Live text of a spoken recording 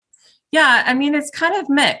Yeah, I mean, it's kind of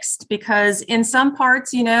mixed because in some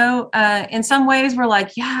parts, in some ways we're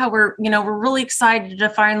like, yeah, we're really excited to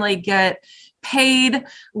finally get paid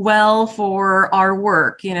well for our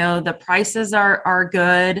work. The prices are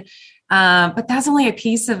good. But that's only a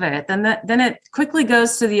piece of it. Then it quickly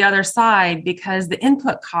goes to the other side because the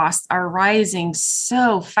input costs are rising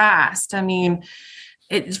so fast. I mean,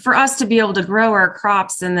 for us to be able to grow our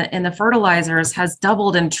crops in the fertilizers has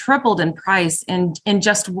doubled and tripled in price in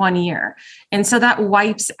just 1 year. And so that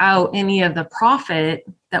wipes out any of the profit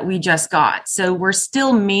that we just got. So we're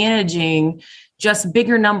still managing just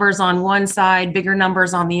bigger numbers on one side, bigger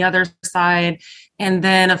numbers on the other side. And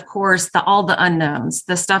then, of course, all the unknowns,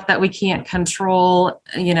 the stuff that we can't control,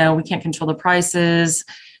 we can't control the prices,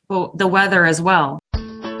 but the weather as well.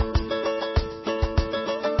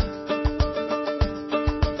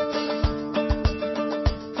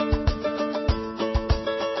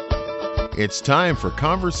 It's time for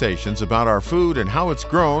conversations about our food and how it's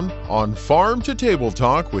grown on Farm to Table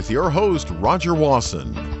Talk with your host, Roger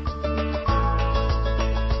Wasson.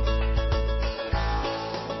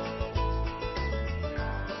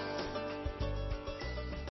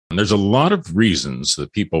 There's a lot of reasons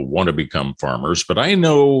that people want to become farmers, but I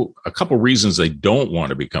know a couple reasons they don't want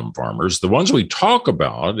to become farmers. The ones we talk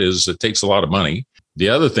about is it takes a lot of money. The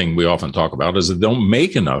other thing we often talk about is they don't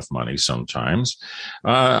make enough money sometimes.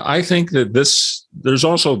 I think that there's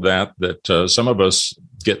also that some of us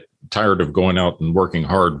get tired of going out and working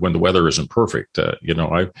hard when the weather isn't perfect.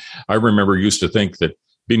 I remember used to think that it'd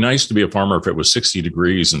be nice to be a farmer if it was 60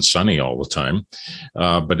 degrees and sunny all the time,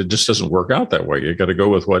 but it just doesn't work out that way. You got to go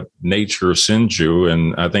with what nature sends you,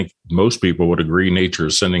 and I think most people would agree nature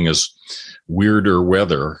is sending us weirder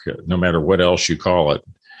weather, no matter what else you call it.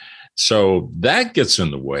 So that gets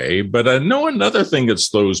in the way. But I know another thing that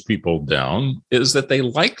slows people down is that they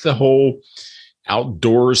like the whole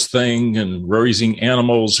outdoors thing and raising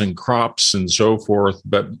animals and crops and so forth.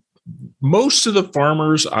 But most of the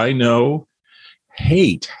farmers I know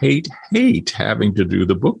hate having to do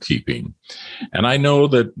the bookkeeping. And I know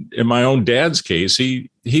that in my own dad's case,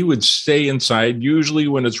 he would stay inside. Usually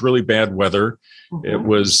when it's really bad weather, it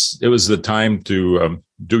was the time to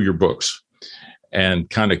do your books and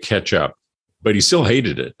kind of catch up. But he still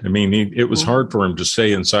hated it. I mean, it was hard for him to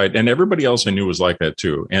stay inside. And everybody else I knew was like that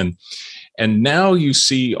too. And now you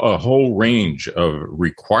see a whole range of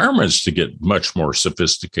requirements to get much more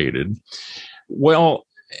sophisticated. Well,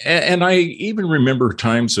 and I even remember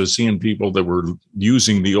times of seeing people that were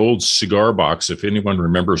using the old cigar box, if anyone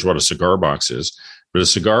remembers what a cigar box is, but a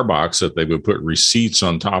cigar box that they would put receipts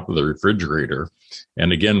on top of the refrigerator.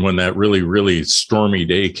 And again, when that really, really stormy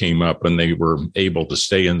day came up and they were able to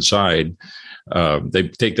stay inside, they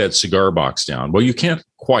take that cigar box down. Well, you can't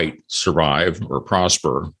quite survive or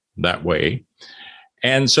prosper that way.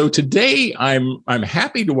 And so today I'm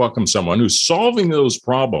happy to welcome someone who's solving those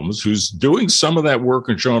problems, who's doing some of that work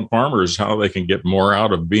and showing farmers how they can get more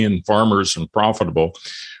out of being farmers and profitable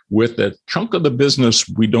with that chunk of the business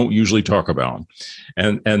we don't usually talk about.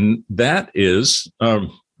 And that is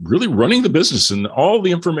really running the business and all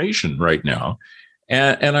the information right now.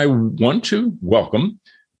 And I want to welcome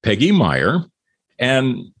Peggy Meyer.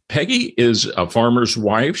 And Peggy is a farmer's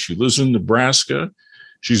wife. She lives in Nebraska.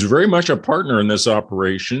 She's very much a partner in this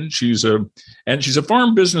operation. She's a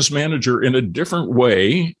farm business manager in a different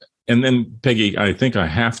way. And then, Peggy, I think I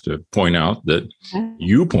have to point out that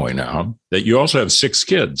you also have 6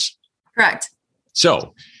 kids. Correct.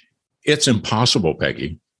 So it's impossible,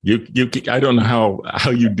 Peggy. I don't know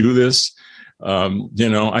how you do this.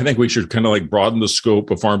 I think we should kind of like broaden the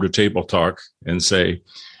scope of Farm to Table Talk and say,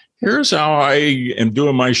 here's how I am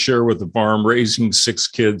doing my share with the farm, raising 6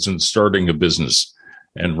 kids and starting a business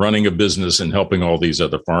and running a business and helping all these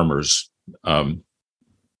other farmers.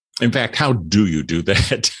 In fact, how do you do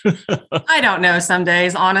that? I don't know some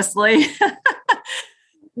days, honestly.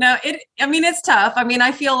 No, it's tough. I mean,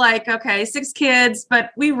 I feel like, okay, 6 kids,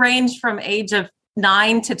 but we range from age of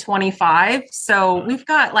 9 to 25. So we've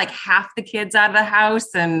got like half the kids out of the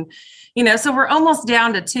house and, so we're almost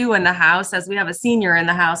down to 2 in the house as we have a senior in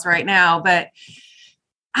the house right now. But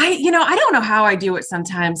I don't know how I do it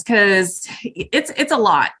sometimes because it's a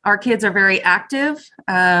lot. Our kids are very active.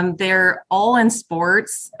 They're all in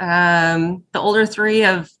sports. The older 3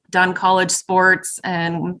 have done college sports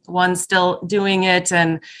and one's still doing it.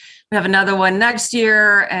 And we have another one next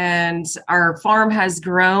year. And our farm has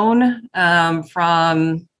grown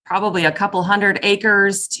from probably a couple hundred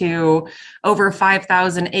acres to over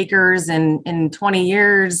 5,000 acres in 20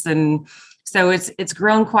 years. And so it's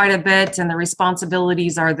grown quite a bit and the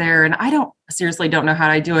responsibilities are there. And I seriously don't know how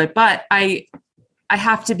I do it, but I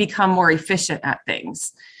have to become more efficient at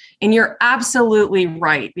things. And you're absolutely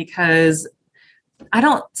right, because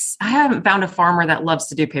I haven't found a farmer that loves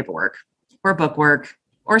to do paperwork or bookwork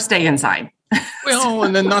or stay inside. Well,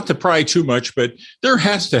 and then not to pry too much, but there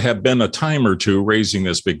has to have been a time or two raising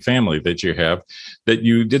this big family that you have that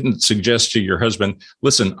you didn't suggest to your husband,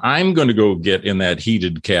 listen, I'm going to go get in that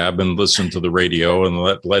heated cab and listen to the radio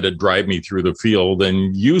and let it drive me through the field,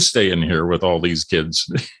 and you stay in here with all these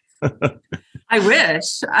kids. I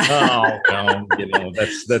wish. Oh, well,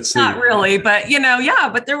 that's not really, but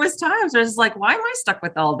but there was times where it's like, why am I stuck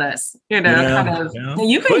with all this? You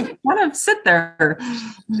can kind of sit there.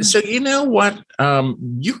 So you know what?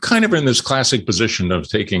 You kind of are in this classic position of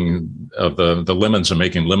taking the lemons and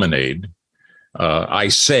making lemonade. I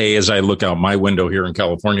say, as I look out my window here in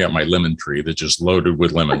California at my lemon tree that's just loaded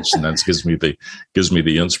with lemons, and that gives me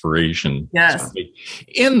the inspiration. Yes.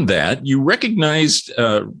 In that, you recognized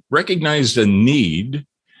a need,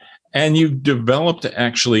 and you developed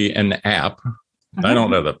actually an app. Mm-hmm. I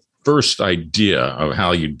don't know the first idea of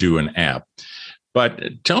how you do an app,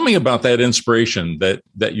 but tell me about that inspiration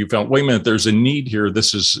that you felt. Wait a minute, there's a need here.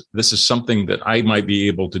 This is something that I might be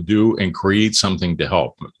able to do and create something to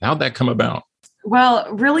help. How'd that come about?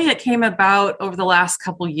 Well, really, it came about over the last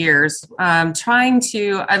couple years, trying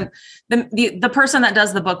to, the person that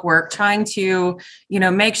does the book work, trying to,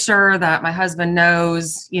 make sure that my husband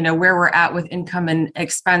knows, where we're at with income and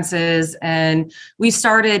expenses. And he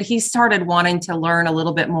started wanting to learn a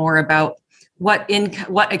little bit more about what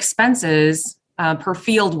expenses per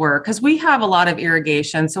field work, because we have a lot of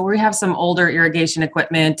irrigation. So we have some older irrigation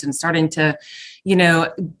equipment and starting to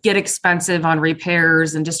get expensive on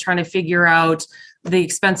repairs and just trying to figure out the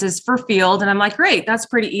expenses for field. And I'm like, great, that's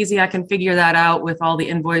pretty easy. I can figure that out with all the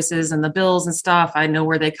invoices and the bills and stuff. I know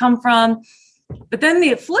where they come from. But then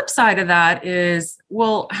the flip side of that is,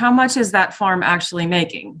 well, how much is that farm actually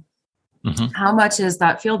making? Mm-hmm. How much is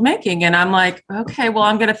that field making? And I'm like, okay, well,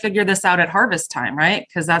 I'm going to figure this out at harvest time, right?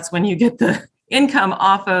 Because that's when you get the income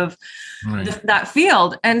off of that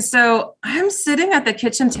field. And so I'm sitting at the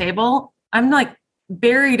kitchen table. I'm like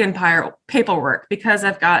buried in paperwork because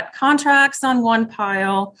I've got contracts on one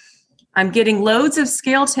pile. I'm getting loads of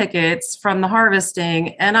scale tickets from the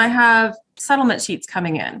harvesting, and I have settlement sheets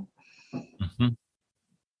coming in. Mm-hmm.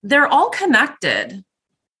 They're all connected,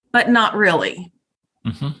 but not really.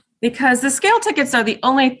 Mm-hmm. Because the scale tickets are the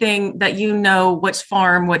only thing that which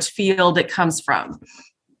farm, which field it comes from.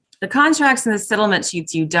 The contracts and the settlement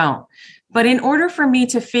sheets, you don't. But in order for me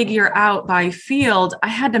to figure out by field, I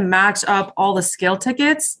had to match up all the scale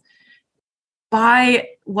tickets by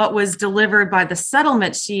what was delivered by the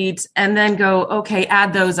settlement sheets and then go, okay,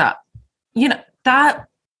 add those up. That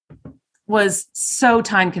was so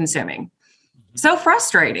time consuming, so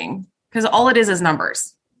frustrating, because all it is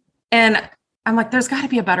numbers. And I'm like, there's got to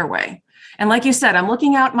be a better way. And like you said, I'm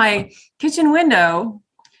looking out my kitchen window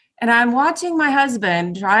and I'm watching my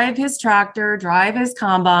husband drive his tractor, drive his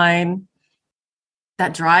combine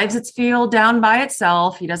that drives its field down by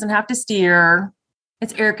itself. He doesn't have to steer.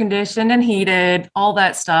 It's air conditioned and heated, all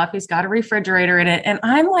that stuff. He's got a refrigerator in it. And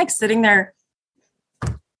I'm like sitting there,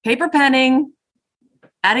 paper penning,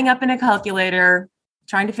 adding up in a calculator,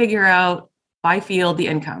 trying to figure out by field the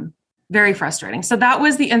income. Very frustrating. So that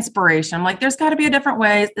was the inspiration. I'm like, there's got to be a different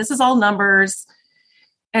way. This is all numbers.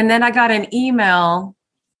 And then I got an email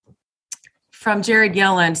from Jared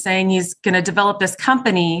Yellen saying he's going to develop this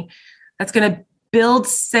company that's going to build,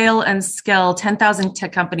 sale, and scale 10,000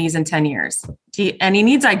 tech companies in 10 years. And he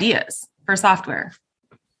needs ideas for software.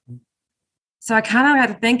 So I kind of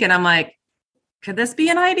had to think, and I'm like, could this be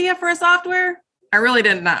an idea for a software? I really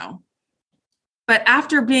didn't know. But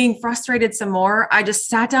after being frustrated some more, I just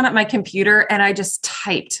sat down at my computer and I just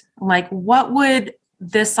typed. I'm like, what would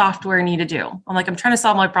this software need to do? I'm like, I'm trying to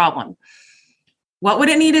solve my problem. What would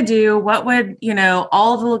it need to do? What would,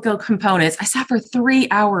 all the little components? I sat for 3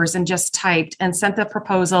 hours and just typed and sent the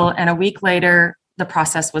proposal. And a week later, the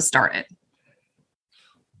process was started.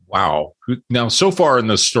 Wow. Now, so far in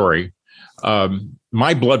this story,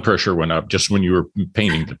 my blood pressure went up just when you were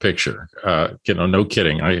painting the picture. No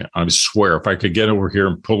kidding. I swear, if I could get over here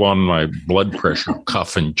and pull on my blood pressure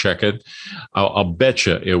cuff and check it, I'll bet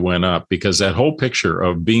you it went up, because that whole picture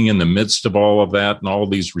of being in the midst of all of that and all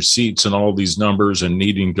these receipts and all these numbers and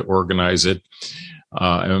needing to organize it.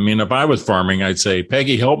 If I was farming, I'd say,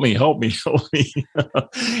 Peggy, help me.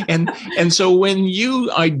 and so when you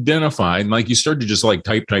identified, like you started just like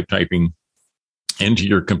typing into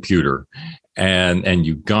your computer, and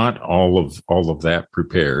you got all of that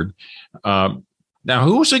prepared. Now,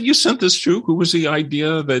 who was it you sent this to? Who was the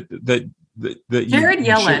idea that Jared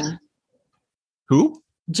Yellen. Who?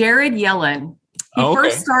 Jared Yellen. He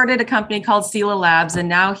first started a company called Sela Labs, and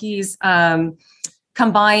now he's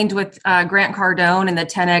combined with Grant Cardone and the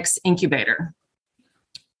 10X Incubator.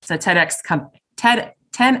 It's a 10X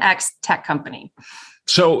tech company.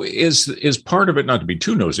 So is part of it, not to be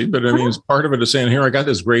too nosy, but I mean, is part of it is saying, here, I got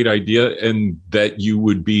this great idea, and that you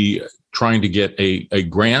would be trying to get a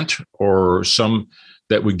grant or some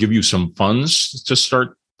that would give you some funds to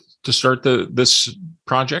start this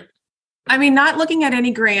project? I mean, not looking at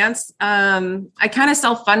any grants. I kind of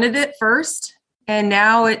self-funded it first, and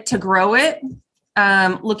now to grow it,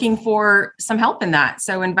 looking for some help in that.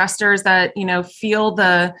 So investors that, feel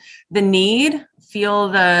the need, feel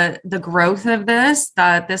the growth of this,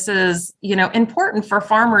 that this is, important for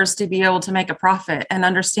farmers to be able to make a profit and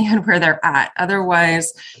understand where they're at.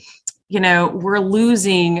 Otherwise, we're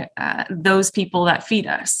losing those people that feed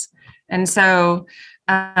us. And so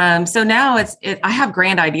now I have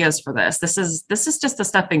grand ideas for this. This is just a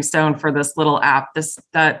stepping stone for this little app.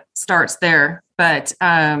 That starts there. But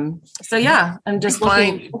so yeah, I'm just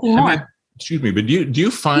looking more. Excuse me, but do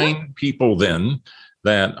you find people then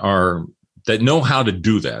that know how to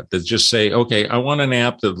do that just say, okay, I want an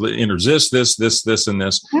app that enters this, and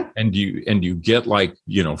this, and you get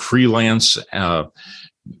freelance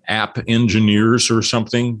app engineers or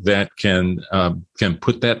something that can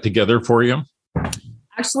put that together for you?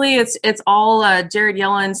 Actually, it's all Jared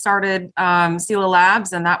Yellen started Sela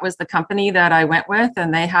Labs, and that was the company that I went with.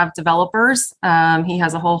 And they have developers. He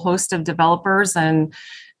has a whole host of developers and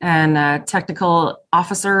technical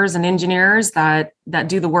officers and engineers that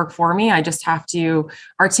do the work for me. I just have to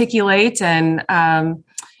articulate and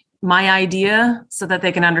my idea so that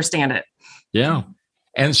they can understand it. Yeah.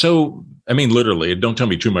 And so, I mean, literally, don't tell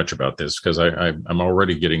me too much about this because I'm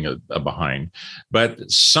already getting a behind.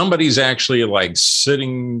 But somebody's actually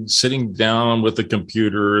sitting down with the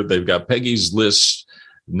computer. They've got Peggy's list,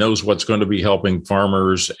 knows what's going to be helping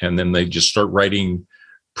farmers, and then they just start writing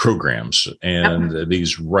programs. And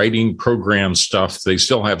these writing program stuff, they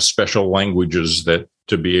still have special languages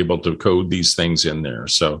to be able to code these things in there.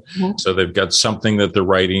 So they've got something that they're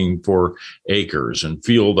writing for acres and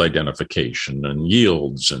field identification and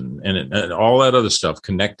yields and all that other stuff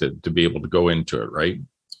connected to be able to go into it, right?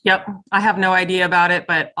 Yep. I have no idea about it,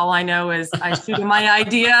 but all I know is I shoot my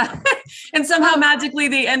idea and somehow magically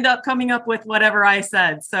they end up coming up with whatever I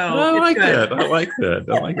said. So I like that. I like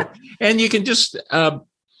it. And you can just,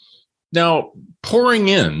 now, pouring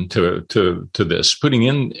into this, putting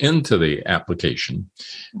into the application,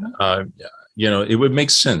 it would make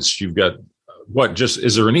sense. You've got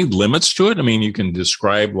is there any limits to it? I mean, you can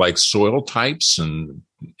describe like soil types and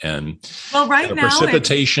right now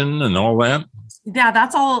precipitation and all that. Yeah,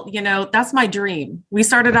 that's all, that's my dream. We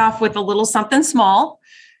started off with a little something small.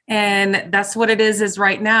 And that's what it is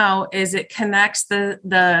right now is it connects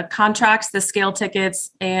the contracts, the scale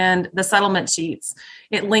tickets, and the settlement sheets.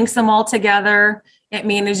 It links them all together. It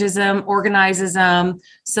manages them, organizes them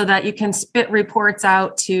so that you can spit reports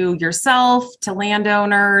out to yourself, to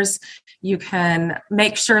landowners. You can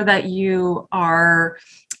make sure that you are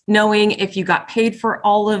knowing if you got paid for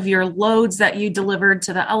all of your loads that you delivered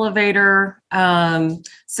to the elevator.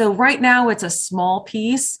 So right now it's a small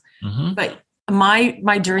piece, but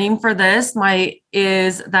my dream for this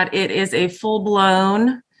is that it is a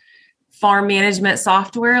full-blown farm management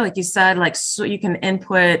software, like you said, so you can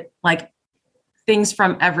input things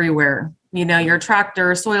from everywhere, your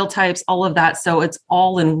tractor, soil types, all of that. So it's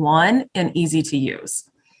all in one and easy to use.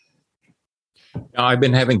 Now, I've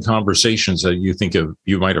been having conversations that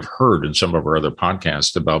you might have heard in some of our other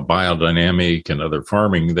podcasts about biodynamic and other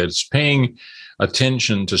farming that's paying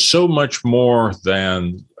attention to so much more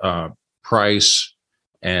than price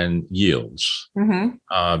and yields,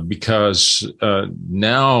 because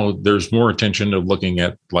now there's more attention to looking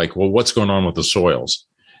at what's going on with the soils,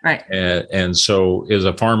 right? And so, is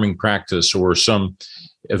a farming practice or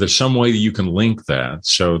if there's some way that you can link that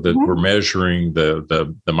so that we're measuring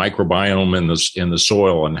the microbiome in the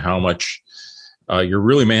soil and how much you're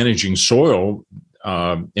really managing soil.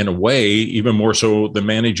 In a way, even more so than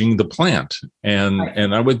managing the plant.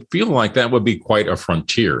 And I would feel like that would be quite a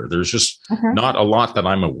frontier. There's just not a lot that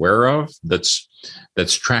I'm aware of that's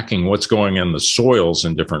tracking what's going in the soils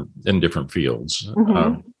in different fields.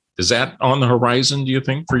 Is that on the horizon, do you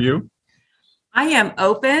think, for you? I am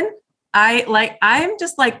open. I'm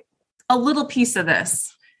just a little piece of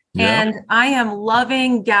this. Yeah. And I am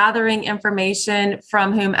loving gathering information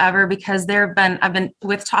from whomever, because I've been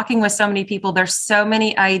talking with so many people. There's so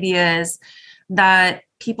many ideas that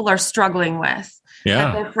people are struggling with,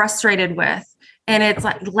 that they're frustrated with. And it's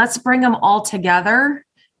let's bring them all together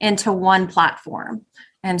into one platform.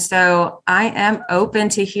 And so I am open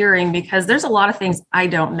to hearing because there's a lot of things I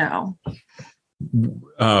don't know.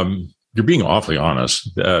 You're being awfully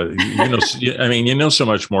honest. I mean, you know so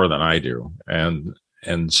much more than I do, and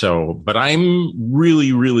so, but I'm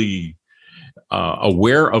really, really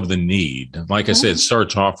aware of the need. Like I said, it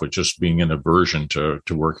starts off with just being an aversion to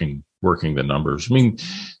working the numbers. I mean,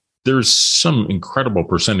 there's some incredible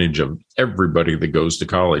percentage of everybody that goes to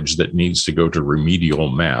college that needs to go to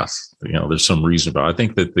remedial math. There's some reason about it. I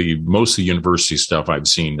think that most of the university stuff I've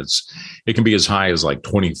seen, it can be as high as like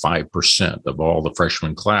 25% of all the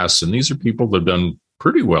freshman class. And these are people that have done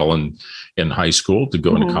pretty well in high school to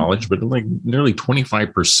go into college, but like nearly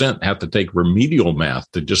 25% have to take remedial math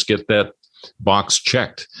to just get that box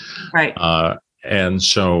checked. Right. And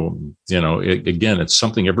so, again, it's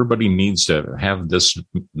something everybody needs to have this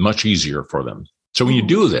much easier for them. So when you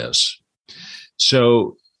do this,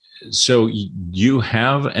 so you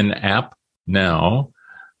have an app now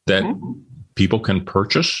that people can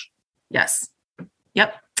purchase? Yes.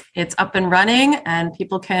 Yep. It's up and running, and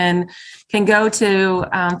people can go to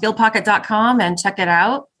fieldpocket.com and check it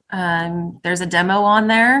out. There's a demo on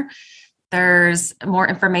there. There's more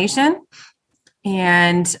information.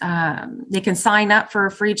 And they can sign up for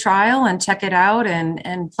a free trial and check it out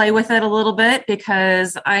and play with it a little bit,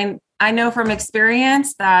 because I know from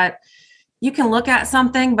experience that you can look at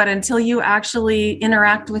something, but until you actually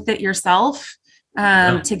interact with it yourself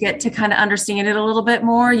to get to kind of understand it a little bit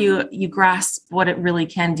more, you grasp what it really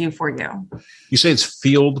can do for you. You say it's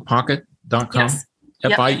fieldpocket.com? Yes.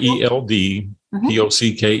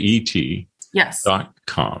 FIELDPOCKET yes.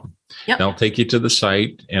 .com. Yep. I'll take you to the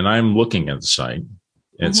site, and I'm looking at the site.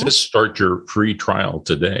 And it says start your free trial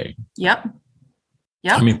today. Yep.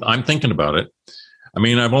 I mean, I'm thinking about it. I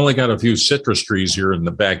mean, I've only got a few citrus trees here in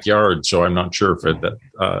the backyard, so I'm not sure if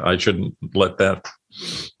I shouldn't let that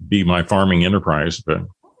be my farming enterprise. But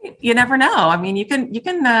you never know. I mean, you can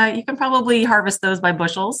probably harvest those by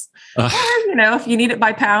bushels, or if you need it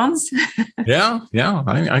by pounds. Yeah.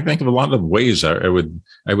 I think of a lot of ways I would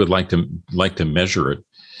like to measure it.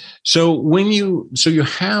 So you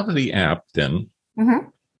have the app then,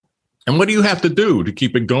 and what do you have to do to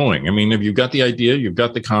keep it going? I mean, if you've got the idea, you've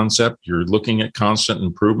got the concept, you're looking at constant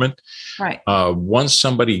improvement. Right. Once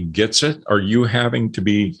somebody gets it, are you having to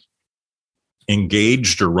be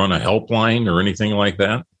engaged or run a helpline or anything like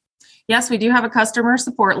that? Yes, we do have a customer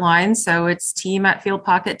support line. So it's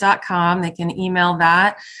team@fieldpocket.com. They can email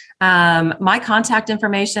that. My contact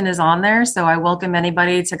information is on there. So I welcome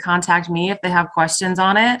anybody to contact me if they have questions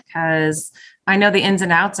on it, because I know the ins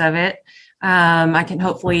and outs of it. I can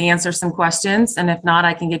hopefully answer some questions. And if not,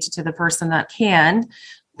 I can get you to the person that can.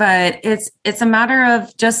 But it's a matter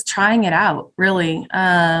of just trying it out, really.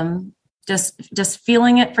 Just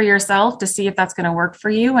feeling it for yourself to see if that's going to work for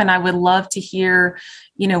you. And I would love to hear,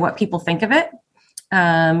 what people think of it,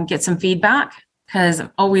 get some feedback, because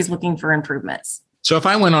I'm always looking for improvements. So if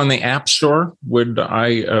I went on the App Store, would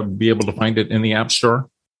I be able to find it in the App Store?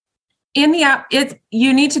 In the app,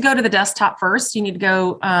 you need to go to the desktop first. You need to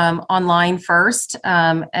go online first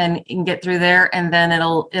and get through there, and then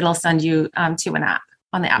it'll send you to an app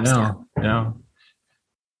on the App Store. Yeah.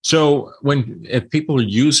 So if people are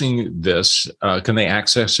using this, can they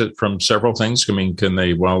access it from several things? I mean, can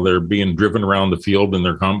they, while they're being driven around the field in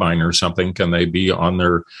their combine or something, can they be on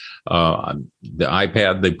their the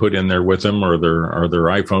iPad they put in there with them, or their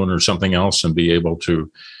iPhone or something else, and be able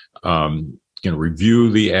to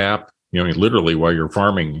review the app, literally while you're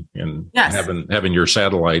farming and having your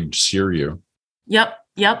satellite steer you? Yep.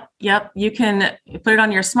 You can put it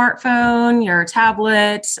on your smartphone, your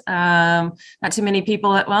tablet. Not too many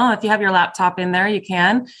people if you have your laptop in there, you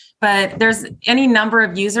can, but there's any number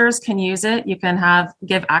of users can use it. You can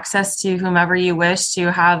give access to whomever you wish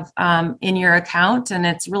to have in your account. And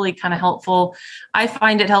it's really kind of helpful. I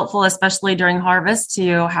find it helpful, especially during harvest,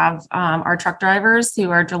 to have our truck drivers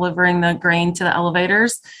who are delivering the grain to the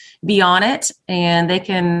elevators be on it, and I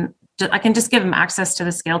can just give them access to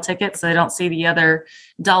the scale ticket so they don't see the other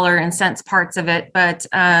dollar and cents parts of it. But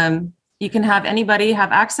you can have anybody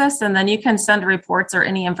have access, and then you can send reports or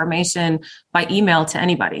any information by email to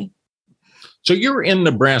anybody. So you're in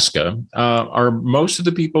Nebraska. Are most of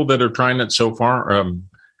the people that are trying it so far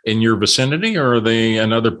in your vicinity, or are they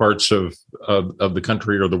in other parts of the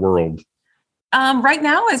country or the world? Right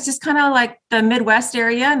now, it's just kind of like the Midwest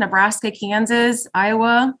area, Nebraska, Kansas,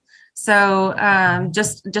 Iowa. So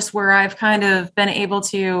just where I've kind of been able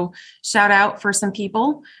to shout out for some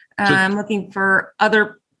people. I'm looking for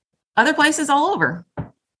other places all over.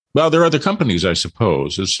 Well, there are other companies, I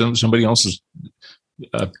suppose. Is somebody else's?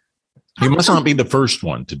 You must not be the first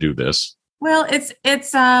one to do this. Well, it's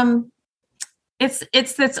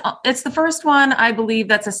It's the first one, I believe,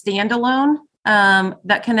 that's a standalone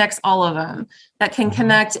that connects all of them, that can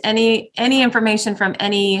connect any information from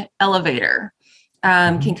any elevator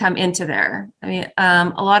can come into there. I mean,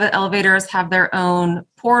 a lot of elevators have their own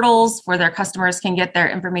portals where their customers can get their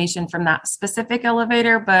information from that specific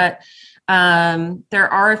elevator, but there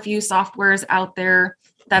are a few softwares out there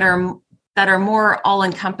that are more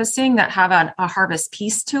all-encompassing, that have a Harvest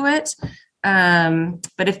piece to it.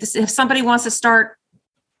 But if somebody wants to start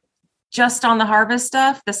just on the Harvest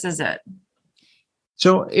stuff, this is it.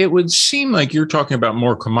 So it would seem like you're talking about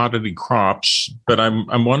more commodity crops, but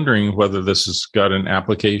I'm wondering whether this has got an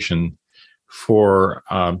application for,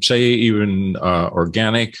 say, even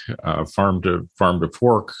organic farm to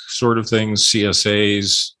fork sort of things,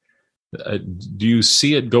 CSAs. Do you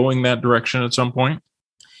see it going that direction at some point?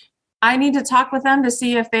 I need to talk with them to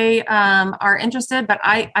see if they are interested, but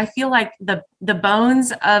I feel like the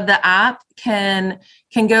bones of the app can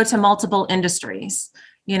go to multiple industries.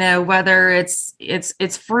 You know, whether it's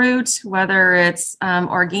fruit, whether it's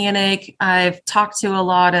organic. I've talked to a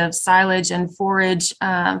lot of silage and forage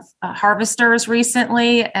harvesters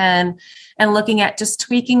recently, and looking at just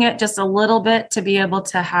tweaking it just a little bit to be able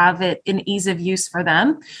to have it in ease of use for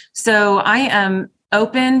them. So I am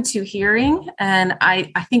open to hearing, and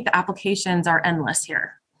I think the applications are endless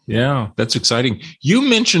here. Yeah, that's exciting. You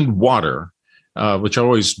mentioned water, which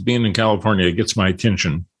always, being in California, gets my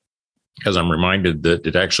attention, because I'm reminded that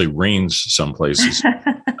it actually rains some places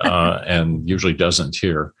and usually doesn't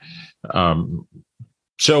here.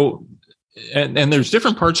 So there's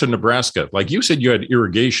different parts of Nebraska. Like you said, you had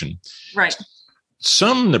irrigation. Right.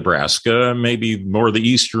 Some Nebraska, maybe more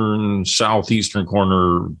the southeastern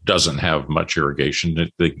corner, doesn't have much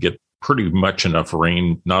irrigation. They get pretty much enough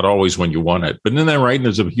rain, not always when you want it. But then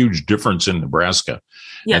there's a huge difference in Nebraska.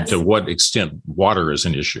 Yes. And to what extent water is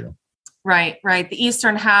an issue. Right. The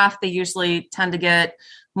eastern half, they usually tend to get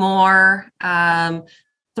more.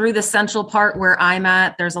 Through the central part where I'm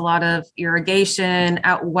at, there's a lot of irrigation.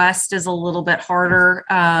 Out west is a little bit harder,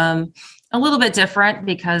 a little bit different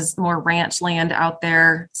because more ranch land out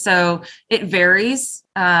there. So it varies.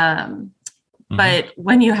 But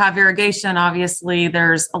when you have irrigation, obviously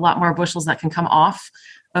there's a lot more bushels that can come off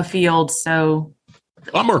a field. So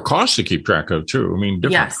a lot more costs to keep track of too. I mean,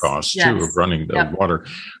 different costs too of running the water.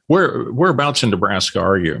 Whereabouts in Nebraska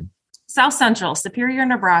are you? South Central, Superior,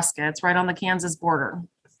 Nebraska. It's right on the Kansas border.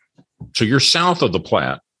 So you're south of the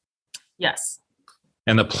Platte. Yes.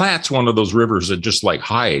 And the Platte's one of those rivers that just like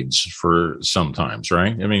hides for sometimes,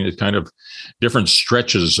 right? I mean, it's kind of different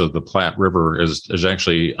stretches of the Platte River is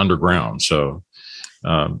actually underground. So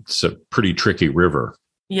it's a pretty tricky river.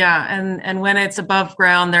 Yeah, and when it's above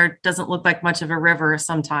ground, there doesn't look like much of a river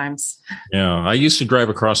sometimes. Yeah, I used to drive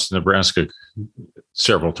across Nebraska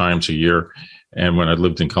several times a year, and when I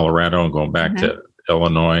lived in Colorado and going back to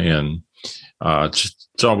Illinois, and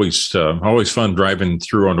it's always fun driving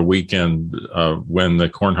through on a weekend when the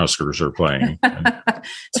Cornhuskers are playing.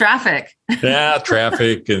 Traffic. Yeah,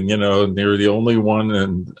 traffic, and they're the only one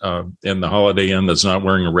in the Holiday Inn that's not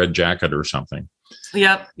wearing a red jacket or something.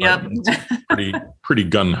 Yep. Pretty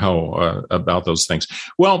gung-ho about those things.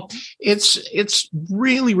 Well, it's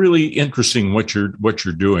really, really interesting what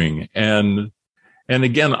you're doing, and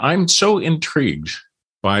again, I'm so intrigued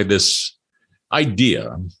by this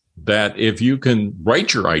idea that if you can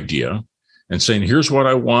write your idea and saying, here's what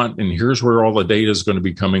I want, and here's where all the data is going to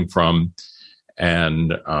be coming from,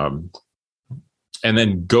 and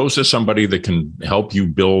then goes to somebody that can help you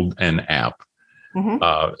build an app.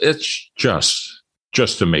 It's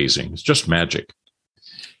just amazing. It's just magic.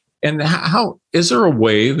 And how is there a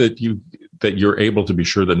way that you're able to be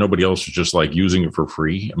sure that nobody else is just like using it for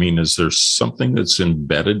free? I mean, is there something that's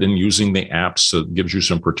embedded in using the apps that gives you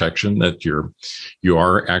some protection that you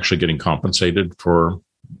are actually getting compensated for,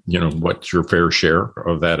 what's your fair share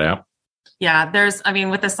of that app? Yeah,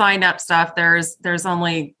 with the sign up stuff, there's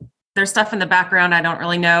stuff in the background I don't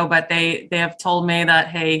really know, but they have told me that,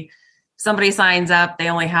 hey, somebody signs up, they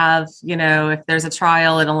only have, if there's a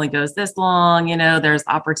trial, it only goes this long, there's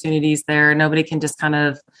opportunities there. Nobody can just kind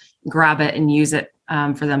of grab it and use it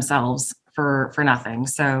for themselves for nothing.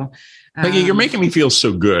 So Peggy, you're making me feel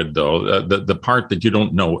so good, though. The part that you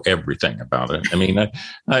don't know everything about it. I mean,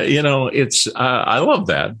 I love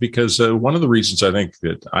that, because one of the reasons I think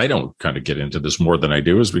that I don't kind of get into this more than I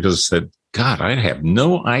do is because God, I have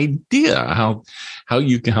no idea how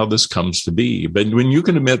this comes to be. But when you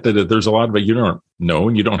can admit that there's a lot of it you don't know,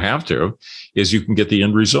 and you don't have to, is you can get the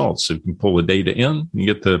end results. So you can pull the data in,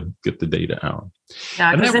 you get the data out.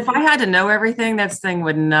 Yeah, because if I had to know everything, this thing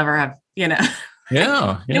would never have,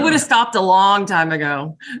 Yeah. It would have stopped a long time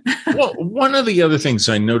ago. Well, one of the other things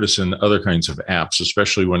I notice in other kinds of apps,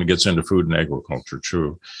 especially when it gets into food and agriculture,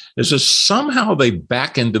 too, is that somehow they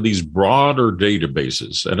back into these broader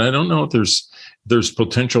databases. And I don't know if there's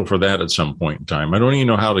potential for that at some point in time. I don't even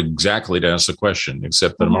know how exactly to ask the question,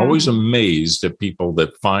 except that I'm always amazed at people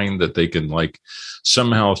that find that they can, like,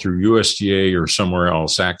 somehow through USDA or somewhere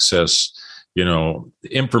else access,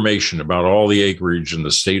 information about all the acreage in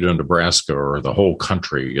the state of Nebraska or the whole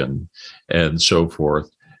country and so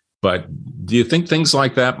forth. But do you think things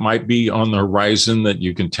like that might be on the horizon, that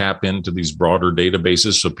you can tap into these broader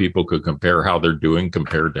databases so people could compare how they're doing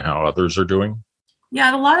compared to how others are doing?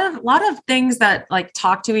 Yeah, a lot of things that like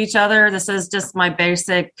talk to each other. This is just my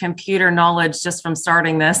basic computer knowledge just from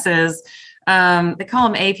starting this is they call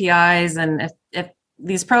them APIs. And if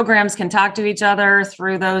these programs can talk to each other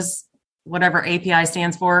through those, whatever API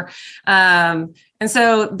stands for. And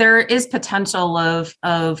so there is potential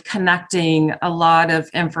of connecting a lot of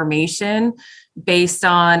information based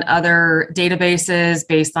on other databases,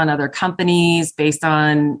 based on other companies, based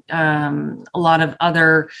on a lot of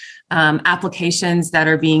other applications that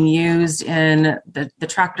are being used in the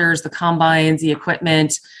tractors, the combines, the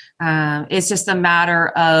equipment. It's just a matter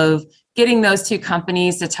of getting those two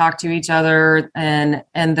companies to talk to each other and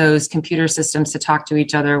those computer systems to talk to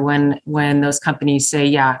each other when those companies say,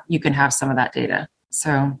 yeah, you can have some of that data.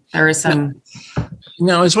 So there is some.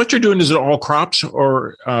 Now, is what you're doing, is it all crops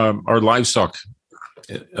or livestock?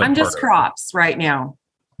 I'm just crops right now.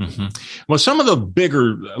 Mm-hmm. Well, some of the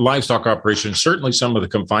bigger livestock operations, certainly some of the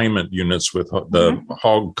confinement units with the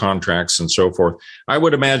hog contracts and so forth, I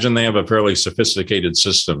would imagine they have a fairly sophisticated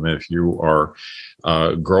system. If you are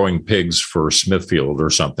growing pigs for Smithfield or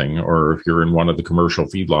something, or if you're in one of the commercial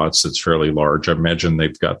feedlots that's fairly large, I imagine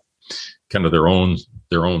they've got kind of their own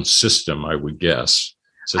system, I would guess.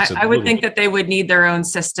 So I would think that they would need their own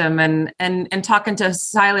system, and talking to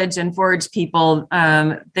silage and forage people,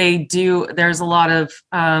 there's a lot of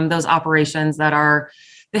those operations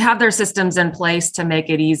they have their systems in place to make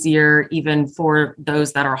it easier even for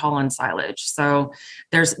those that are hauling silage. So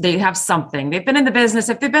they have something. They've been in the business.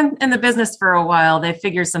 If they've been in the business for a while, they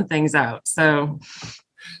figure some things out. So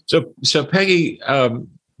Peggy,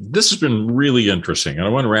 this has been really interesting, and I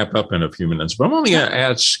want to wrap up in a few minutes, but I'm only going to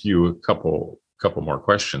ask you a couple more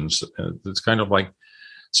questions. It's kind of like,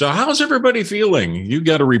 so how's everybody feeling? You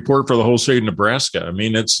got a report for the whole state of Nebraska. I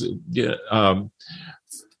mean,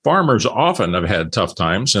 farmers often have had tough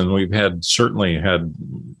times, and we've certainly had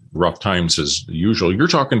rough times as usual. You're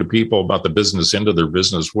talking to people about the business end of their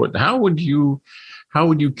business. How would you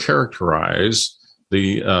characterize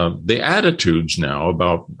the attitudes now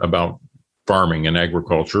about farming and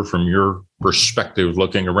agriculture from your perspective,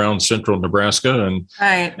 looking around central Nebraska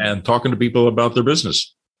and talking to people about their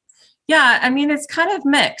business? Yeah, I mean, it's kind of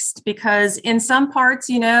mixed, because in some parts,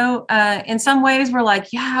 in some ways we're like,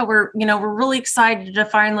 yeah, we're really excited to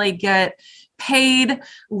finally get paid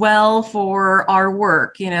well for our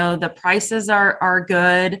work. The prices are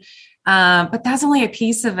good. But that's only a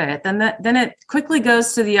piece of it. Then it quickly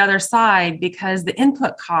goes to the other side, because the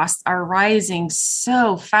input costs are rising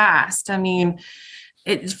so fast. I mean,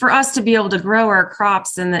 for us to be able to grow our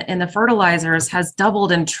crops and the fertilizers has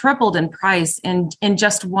doubled and tripled in price in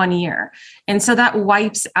just 1 year. And so that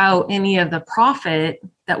wipes out any of the profit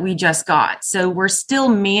that we just got. So we're still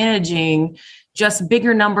managing just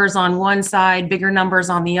bigger numbers on one side, bigger numbers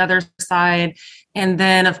on the other side. And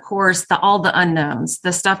then, of course, all the unknowns,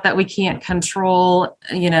 the stuff that we can't control.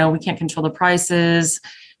 We can't control the prices,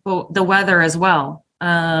 but the weather as well.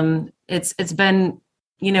 It's been,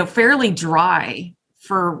 fairly dry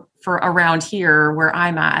for around here where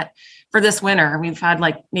I'm at for this winter. We've had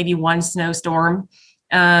like maybe one snowstorm,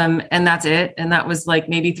 and that's it. And that was like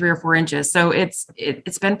maybe 3 or 4 inches. So it's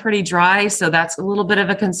been pretty dry. So that's a little bit of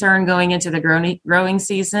a concern going into the growing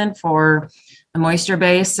season for a moisture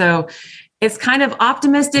base. So it's kind of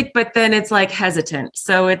optimistic, but then it's like hesitant.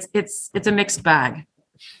 So it's a mixed bag.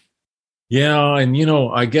 Yeah. And,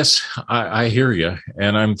 I guess I hear you.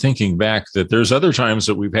 And I'm thinking back that there's other times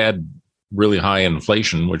that we've had really high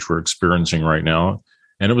inflation, which we're experiencing right now.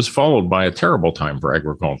 And it was followed by a terrible time for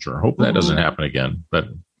agriculture. I hope that doesn't happen again. But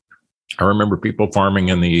I remember people farming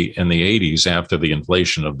in the 80s after the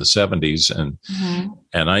inflation of the 70s.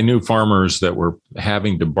 And I knew farmers that were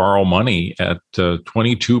having to borrow money at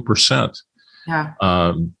 22%.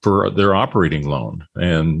 For their operating loan.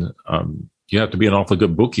 And you have to be an awfully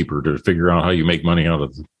good bookkeeper to figure out how you make money out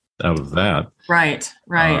of that. Right.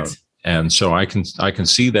 And so I can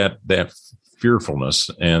see that fearfulness.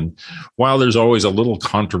 And while there's always a little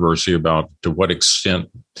controversy about to what extent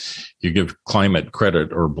you give climate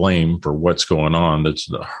credit or blame for what's going on, there's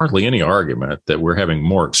hardly any argument that we're having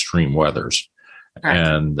more extreme weathers. Right.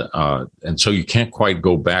 And so you can't quite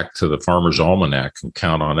go back to the Farmer's Almanac and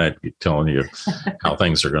count on that telling you how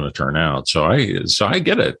things are going to turn out. So I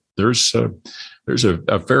get it. There's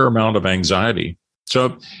a fair amount of anxiety.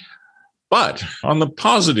 So, but on the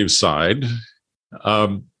positive side,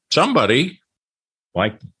 somebody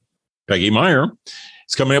like Peggy Meyer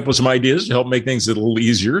is coming up with some ideas to help make things a little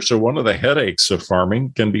easier. So one of the headaches of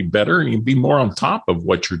farming can be better, and you can be more on top of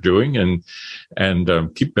what you're doing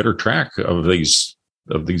and keep better track of these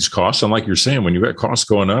costs. And like you're saying, when you got costs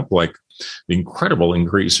going up, like the incredible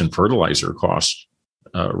increase in fertilizer costs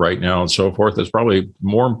right now and so forth, is probably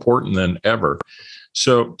more important than ever.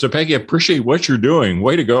 So Peggy, I appreciate what you're doing.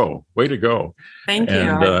 Way to go. Thank you.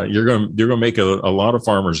 And you're going to make a lot of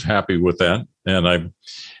farmers happy with that. And I'm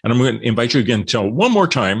going to invite you again. Tell your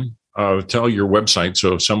website.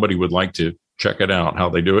 So if somebody would like to check it out, how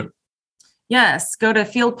they do it. Yes. Go to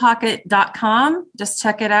fieldpocket.com. Just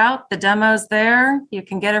check it out. The demo's there. You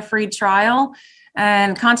can get a free trial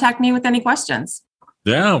and contact me with any questions.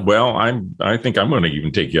 Yeah, well, I think I'm going to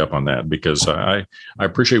even take you up on that, because I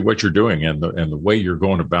appreciate what you're doing and the way you're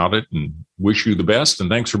going about it, and wish you the best. And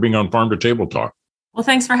thanks for being on Farm to Table Talk. Well,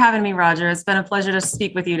 thanks for having me, Roger. It's been a pleasure to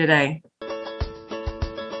speak with you today.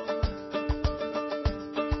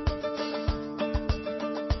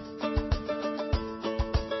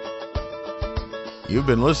 You've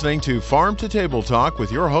been listening to Farm to Table Talk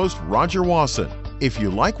with your host, Roger Wasson. If you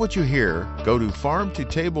like what you hear, go to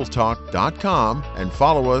farmtotabletalk.com and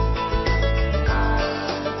follow us.